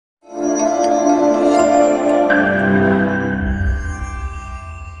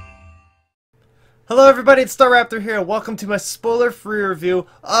Hello everybody, it's Starraptor here, and welcome to my spoiler-free review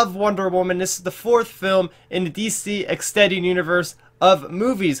of Wonder Woman. This is the fourth film in the DC Extended Universe of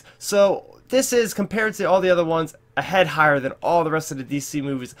movies. So this is, compared to all the other ones, a head higher than all the rest of the DC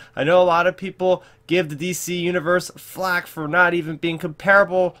movies. I know a lot of people give the DC Universe flack for not even being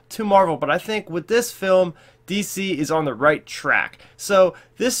comparable to Marvel, but I think with this film, DC is on the right track. So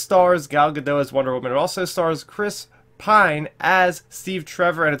this stars Gal Gadot as Wonder Woman. It also stars Chris Pine as Steve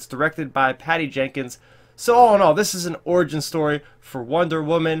Trevor, and it's directed by Patty Jenkins. So all in all, this is an origin story for Wonder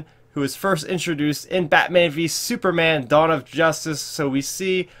Woman, who is first introduced in Batman v Superman: Dawn of Justice. So we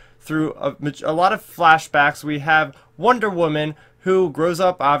see through a lot of flashbacks, we have Wonder Woman, who grows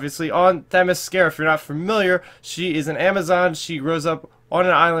up obviously on Themyscira. If you're not familiar, she is an Amazon. She grows up on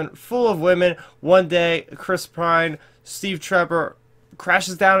an island full of women. One day, Chris Pine, Steve Trevor,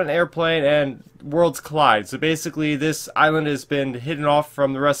 crashes down an airplane and worlds collide. So basically this island has been hidden off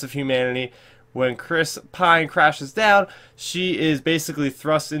from the rest of humanity. When Chris Pine crashes down, she is basically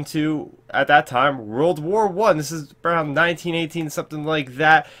thrust into, at that time, World War I. This is around 1918, something like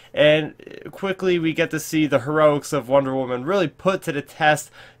that. And quickly we get to see the heroics of Wonder Woman really put to the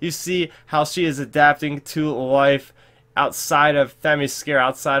test. You see how she is adapting to life outside of Themyscira,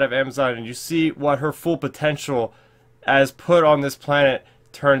 outside of Amazon, and you see what her full potential as put on this planet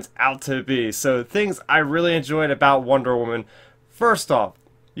turns out to be. So things I really enjoyed about Wonder Woman. First off,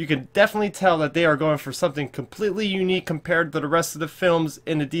 you can definitely tell that they are going for something completely unique compared to the rest of the films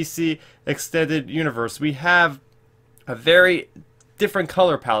in the DC Extended Universe. We have a very different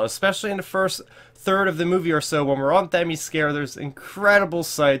color palette, especially in the first third of the movie or so. When we're on Themyscira, there's incredible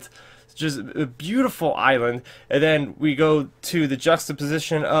sights, just a beautiful island, and then we go to the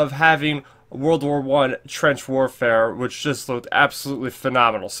juxtaposition of having World War I trench warfare, which just looked absolutely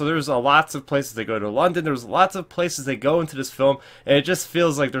phenomenal. So there's lots of places they go to. London, there's lots of places they go into this film, and it just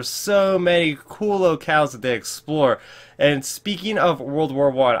feels like there's so many cool locales that they explore. And speaking of World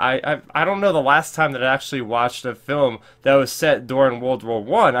War I don't know the last time that I actually watched a film that was set during World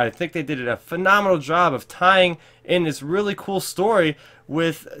War I. I think they did a phenomenal job of tying in this really cool story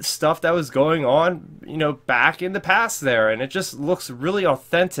with stuff that was going on, you know, back in the past there, and it just looks really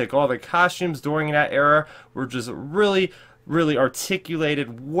authentic. All the costumes during that era were just really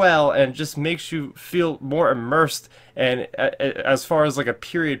articulated well, and just makes you feel more immersed. And as far as like a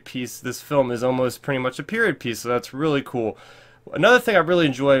period piece, this film is almost pretty much a period piece, so that's really cool. Another thing I really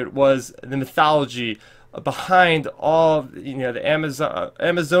enjoyed was the mythology behind all, you know, the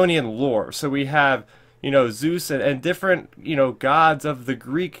Amazonian lore. So we have, you know, Zeus and different, you know, gods of the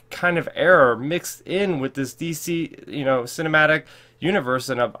Greek kind of era mixed in with this DC, you know, cinematic universe.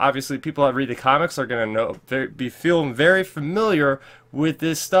 And obviously people that read the comics are going to be feeling very familiar with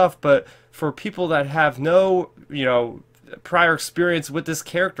this stuff. But for people that have no, you know, prior experience with this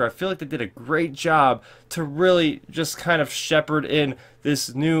character, I feel like they did a great job to really just kind of shepherd in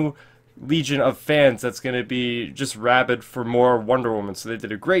this new legion of fans that's going to be just rabid for more Wonder Woman. So they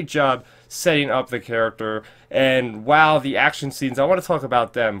did a great job setting up the character. And wow, the action scenes, I want to talk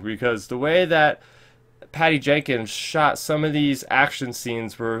about them, because the way that Patty Jenkins shot some of these action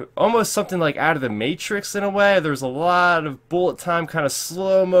scenes were almost something like out of the Matrix in a way. There's a lot of bullet time, kind of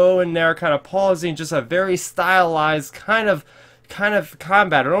slow-mo in there, kind of pausing, just a very stylized kind of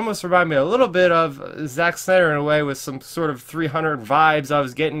combat. It almost reminded me a little bit of Zack Snyder in a way, with some sort of 300 vibes I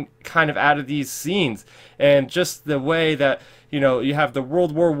was getting kind of out of these scenes. And just the way that, you know, you have the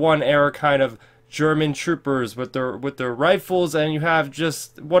World War I era kind of German troopers with their rifles, and you have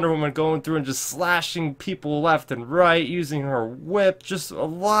just Wonder Woman going through and just slashing people left and right using her whip. Just a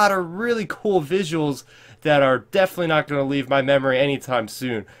lot of really cool visuals that are definitely not going to leave my memory anytime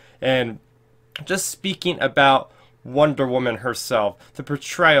soon. And just speaking about Wonder Woman herself, the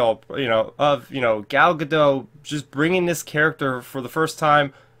portrayal, you know, of, you know, Gal Gadot just bringing this character for the first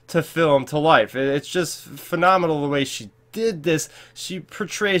time to film to life. It's just phenomenal the way she did this. She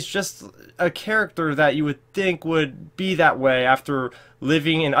portrays just a character that you would think would be that way after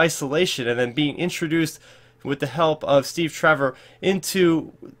living in isolation, and then being introduced with the help of Steve Trevor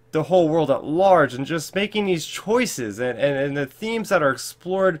into the whole world at large, and just making these choices and the themes that are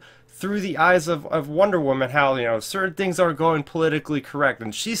explored through the eyes of Wonder Woman. How, you know, certain things aren't going politically correct,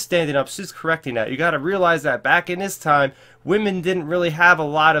 and she's standing up, she's correcting that. You got to realize that back in this time, women didn't really have a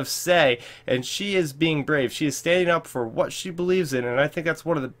lot of say, and she is being brave. She is standing up for what she believes in, and I think that's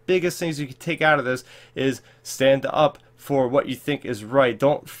one of the biggest things you can take out of this, is stand up for what you think is right.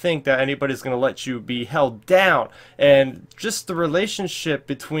 Don't think that anybody's going to let you be held down. And just the relationship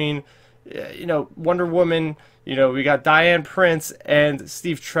between, you know, Wonder Woman, we got Diane Prince and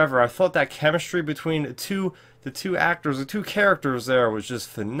Steve Trevor. I thought that chemistry between the two actors, the two characters there was just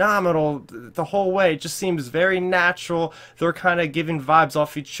phenomenal the whole way. It just seems very natural. They're kind of giving vibes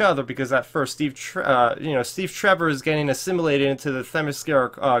off each other because at first Steve Trevor is getting assimilated into the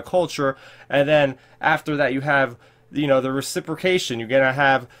Themyscira culture, and then after that you have the reciprocation. You're gonna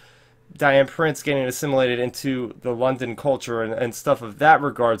have Diane Prince getting assimilated into the London culture and stuff of that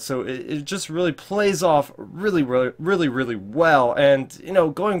regard. So it just really plays off really well.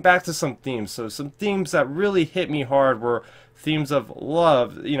 And going back to some themes, so some themes that really hit me hard were themes of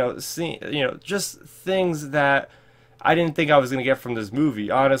love, just things that I didn't think I was going to get from this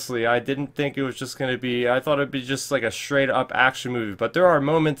movie. Honestly, I didn't think it was just going to be, I thought it'd be just like a straight up action movie. But there are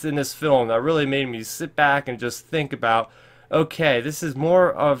moments in this film that really made me sit back and just think about, okay, this is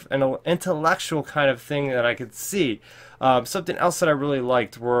more of an intellectual kind of thing that I could see. Something else that I really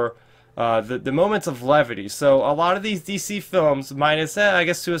liked were the moments of levity. So a lot of these DC films, minus, I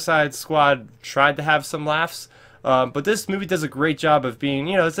guess Suicide Squad tried to have some laughs, but this movie does a great job of being,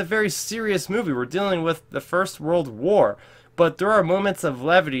 it's a very serious movie. We're dealing with the First World War, but there are moments of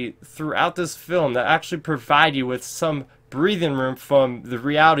levity throughout this film that actually provide you with some breathing room from the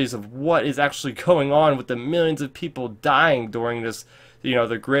realities of what is actually going on with the millions of people dying during this,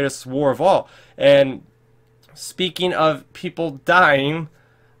 the greatest war of all. And speaking of people dying,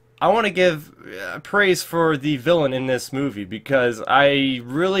 I want to give praise for the villain in this movie, because I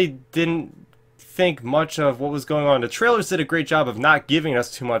really didn't think much of what was going on. The trailers did a great job of not giving us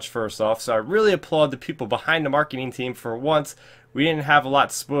too much first off, so I really applaud the people behind the marketing team. For once, we didn't have a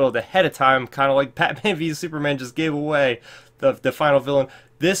lot spoiled ahead of time, kind of like Batman v Superman just gave away the final villain.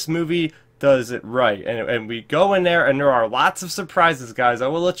 This movie does it right, and we go in there and there are lots of surprises, guys. I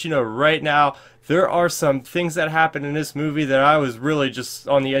will let you know right now, there are some things that happen in this movie that I was really just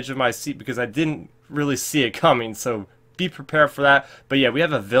on the edge of my seat because I didn't really see it coming, so be prepared for that. But yeah, we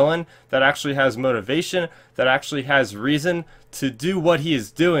have a villain that actually has motivation, that actually has reason to do what he is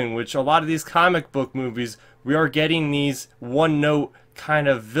doing, which a lot of these comic book movies, we are getting these one-note kind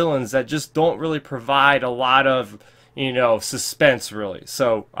of villains that just don't really provide a lot of, suspense, really.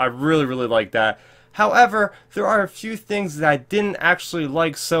 So I really like that. However, there are a few things that I didn't actually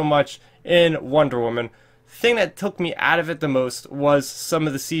like so much in Wonder Woman. The thing that took me out of it the most was some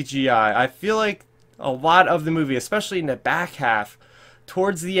of the CGI. I feel like a lot of the movie, especially in the back half,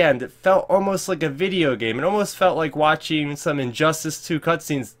 towards the end, it felt almost like a video game. It almost felt like watching some Injustice 2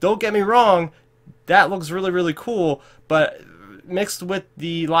 cutscenes. Don't get me wrong, that looks really cool, but mixed with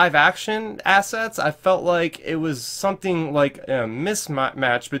the live action assets, I felt like it was something like a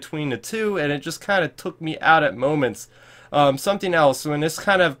mismatch between the two, and it just kind of took me out at moments. Something else, when this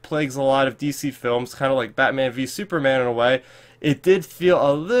kind of plagues a lot of DC films, kind of like Batman v Superman in a way, it did feel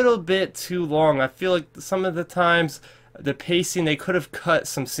a little bit too long. I feel like some of the times the pacing, they could have cut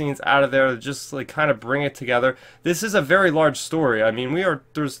some scenes out of there to just like kind of bring it together. This is a very large story. I mean,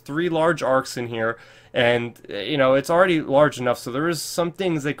 there's 3 large arcs in here, and it's already large enough, so there is some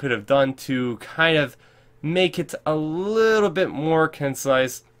things they could have done to kind of make it a little bit more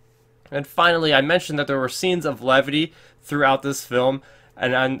concise. And finally, I mentioned that there were scenes of levity throughout this film,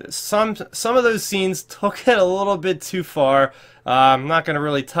 and some of those scenes took it a little bit too far. I'm not going to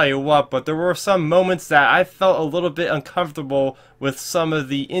really tell you what, but there were some moments that I felt a little bit uncomfortable with some of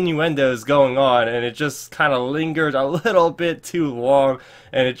the innuendos going on, and it just kind of lingered a little bit too long,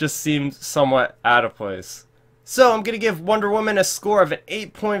 and it just seemed somewhat out of place. So I'm going to give Wonder Woman a score of an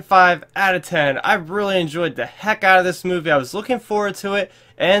 8.5 out of 10. I really enjoyed the heck out of this movie. I was looking forward to it,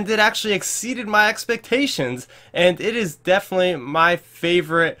 and it actually exceeded my expectations, and it is definitely my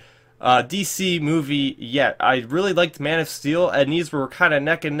favorite DC movie yet. I really liked Man of Steel, and these were kind of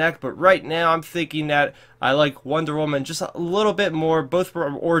neck and neck, but right now I'm thinking that I like Wonder Woman just a little bit more. Both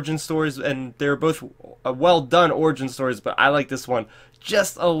were origin stories, and they're both well done origin stories, but I like this one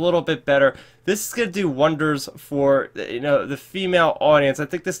just a little bit better. This is going to do wonders for the female audience. I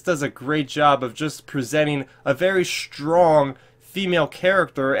think this does a great job of just presenting a very strong female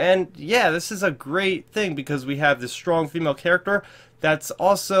character, and yeah, this is a great thing because we have this strong female character that's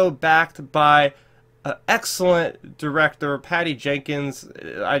also backed by an excellent director, Patty Jenkins.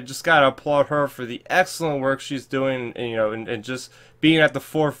 I just gotta applaud her for the excellent work she's doing, and just being at the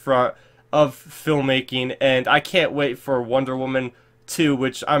forefront of filmmaking. And I can't wait for Wonder Woman 2,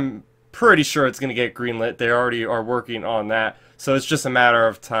 which I'm pretty sure it's gonna get greenlit. They already are working on that, so it's just a matter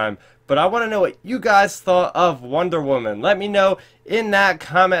of time. But I want to know what you guys thought of Wonder Woman. Let me know in that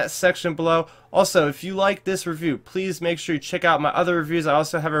comment section below. Also, if you like this review, please make sure you check out my other reviews. I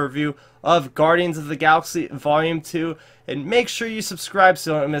also have a review of Guardians of the Galaxy Volume 2. And make sure you subscribe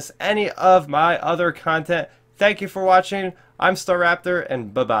so you don't miss any of my other content. thank you for watching. I'm Staraptor,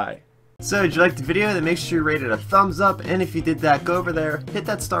 and bye-bye. So, did you like the video? Then make sure you rate it a thumbs up, and if you did that, go over there, hit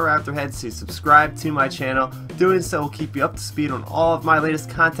that Staraptor head to subscribe to my channel. Doing so will keep you up to speed on all of my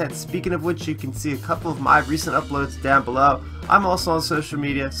latest content, speaking of which you can see a couple of my recent uploads down below. I'm also on social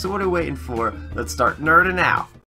media, so what are you waiting for? Let's start nerding out.